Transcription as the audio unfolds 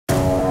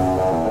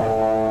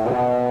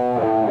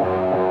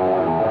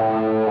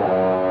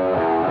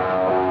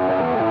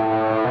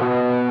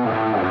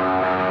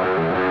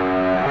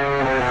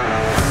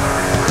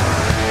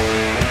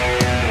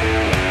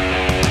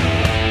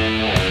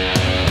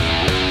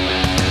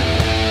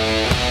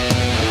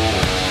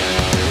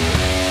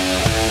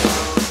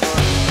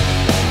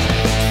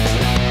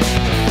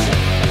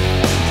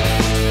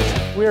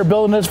here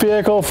building this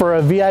vehicle for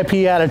a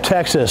VIP out of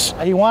Texas.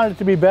 He wanted it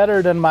to be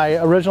better than my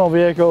original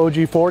vehicle,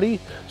 OG40,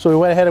 so we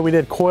went ahead and we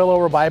did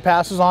coilover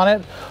bypasses on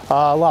it.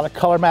 A lot of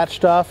color match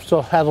stuff, so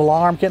it has a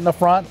long arm kit in the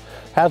front,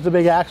 has the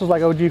big axles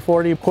like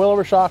OG40,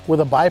 coilover shock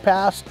with a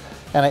bypass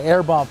and an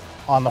air bump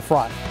on the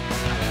front.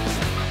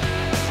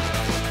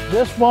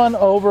 This one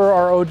over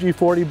our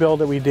OG40 build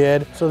that we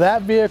did. So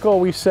that vehicle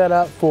we set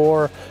up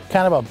for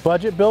kind of a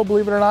budget build,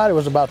 believe it or not. It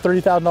was about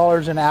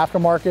 $30,000 in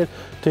aftermarket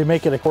to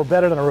make it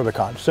better than a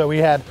Rubicon. So we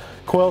had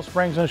coil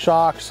springs and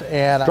shocks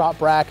and drop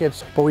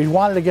brackets, but we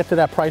wanted to get to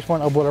that price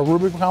point of what a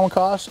Rubicon would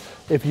cost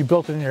if you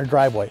built it in your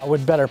driveway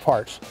with better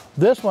parts.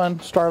 This one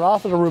started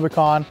off as a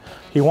Rubicon.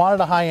 He wanted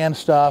a high-end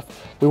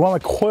stuff. We went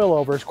with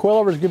coilovers.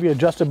 Coilovers give you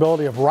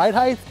adjustability of ride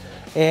height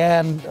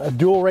and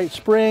dual rate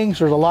springs.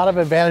 There's a lot of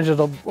advantages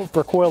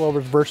for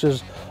coilovers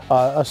versus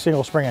a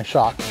single spring and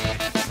shock.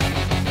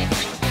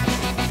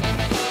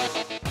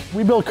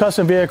 We build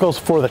custom vehicles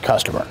for the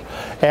customer.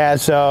 And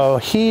so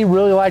he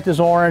really liked his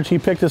orange. He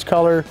picked his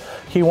color.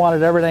 He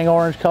wanted everything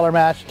orange color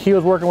matched. He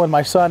was working with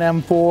my son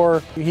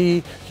M4.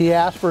 He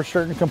asked for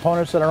certain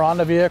components that are on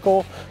the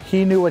vehicle.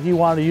 He knew what he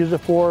wanted to use it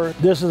for.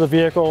 This is a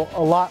vehicle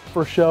a lot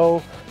for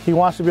show. He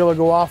wants to be able to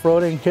go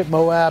off-roading, hit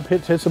Moab,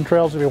 hit some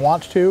trails if he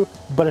wants to,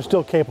 but it's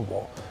still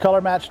capable.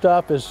 Color match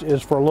stuff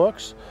is for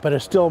looks, but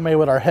it's still made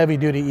with our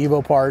heavy-duty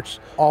Evo parts,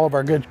 all of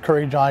our good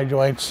Curry Johnny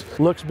joints.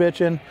 Looks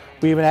bitchin'.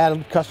 We even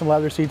added custom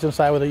leather seats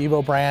inside with the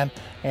Evo brand,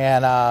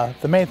 and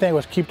the main thing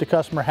was keep the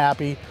customer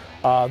happy.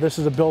 This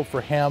is a build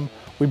for him.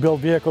 We build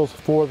vehicles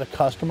for the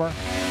customer.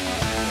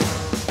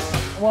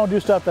 I won't do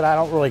stuff that I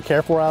don't really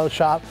care for out of the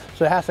shop,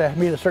 so it has to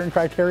meet a certain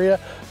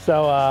criteria,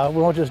 so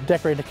we won't just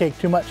decorate the cake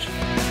too much.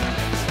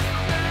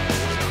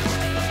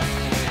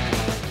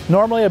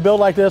 Normally a build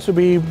like this would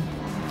be,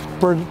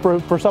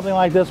 for something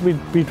like this,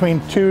 would be between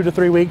 2 to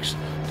 3 weeks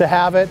to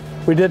have it.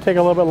 We did take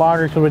a little bit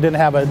longer because we didn't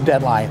have a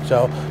deadline.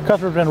 So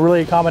customers have been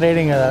really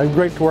accommodating and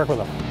great to work with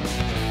them.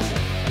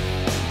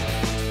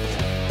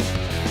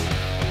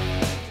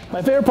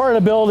 My favorite part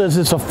of the build is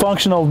it's a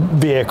functional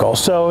vehicle.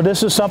 So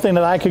this is something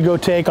that I could go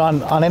take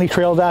on any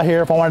trails out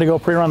here. If I wanted to go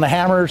pre-run the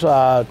Hammers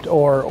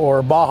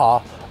or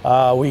Baja,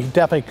 we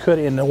definitely could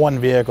in the one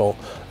vehicle.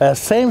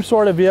 Same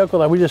sort of vehicle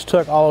that we just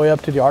took all the way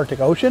up to the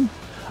Arctic Ocean.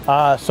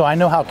 So I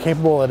know how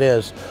capable it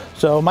is.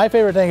 So my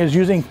favorite thing is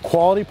using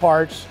quality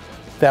parts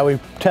that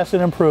we've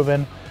tested and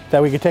proven that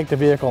we could take the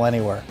vehicle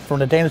anywhere. From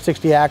the Dana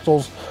 60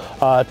 axles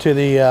to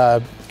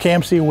the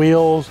KMC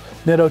wheels,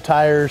 Nitto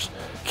tires,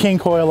 King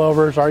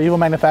coilovers, our Evo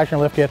manufacturing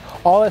lift kit,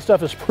 all that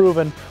stuff is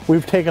proven.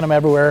 We've taken them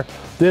everywhere.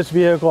 This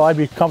vehicle, I'd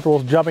be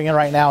comfortable jumping in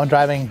right now and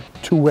driving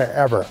to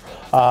wherever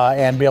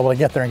and be able to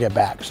get there and get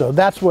back. So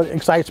that's what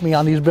excites me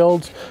on these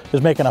builds,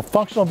 is making a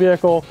functional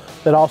vehicle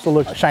that also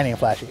looks shiny and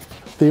flashy.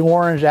 The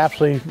orange,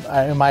 absolutely,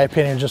 in my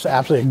opinion, is just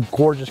absolutely a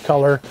gorgeous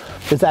color.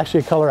 It's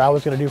actually a color I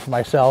was going to do for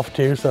myself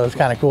too, so it's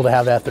kind of cool to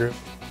have that through.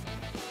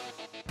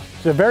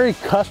 It's a very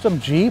custom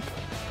Jeep,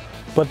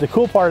 but the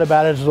cool part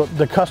about it is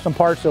the custom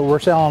parts that we're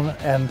selling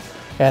and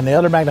the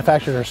other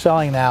manufacturers are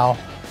selling now,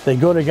 they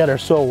go together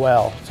so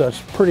well. So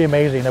it's pretty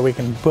amazing that we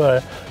can put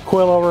a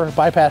coilover,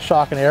 bypass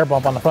shock, and air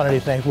bump on the front of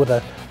these things with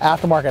an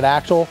aftermarket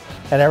axle,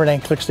 and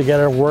everything clicks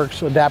together,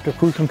 works. Adaptive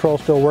cruise control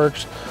still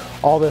works.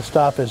 All this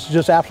stuff is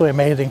just absolutely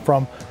amazing.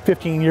 From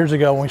 15 years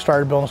ago when we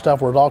started building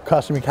stuff where it was all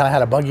custom, you kind of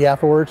had a buggy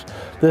afterwards.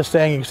 This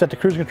thing, you can set the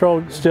cruise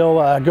control, still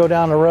go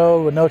down the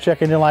road with no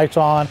check engine lights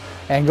on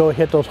and go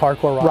hit those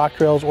hardcore rock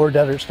trails or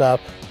desert stuff.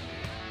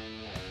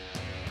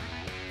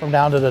 From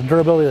down to the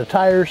durability of the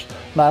tires,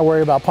 not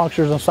worry about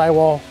punctures and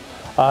sidewall,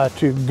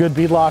 to good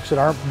bead locks that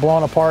aren't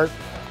blown apart,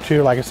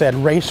 to, like I said,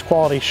 race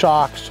quality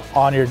shocks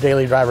on your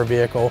daily driver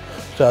vehicle.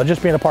 So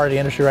just being a part of the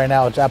industry right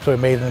now, it's absolutely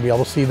amazing to be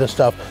able to see this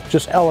stuff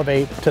just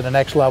elevate to the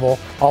next level.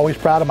 Always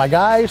proud of my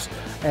guys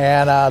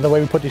and the way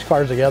we put these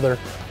cars together.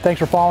 Thanks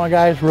for following,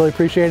 guys. Really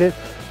appreciate it.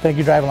 Thank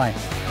you, Drive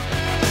Line.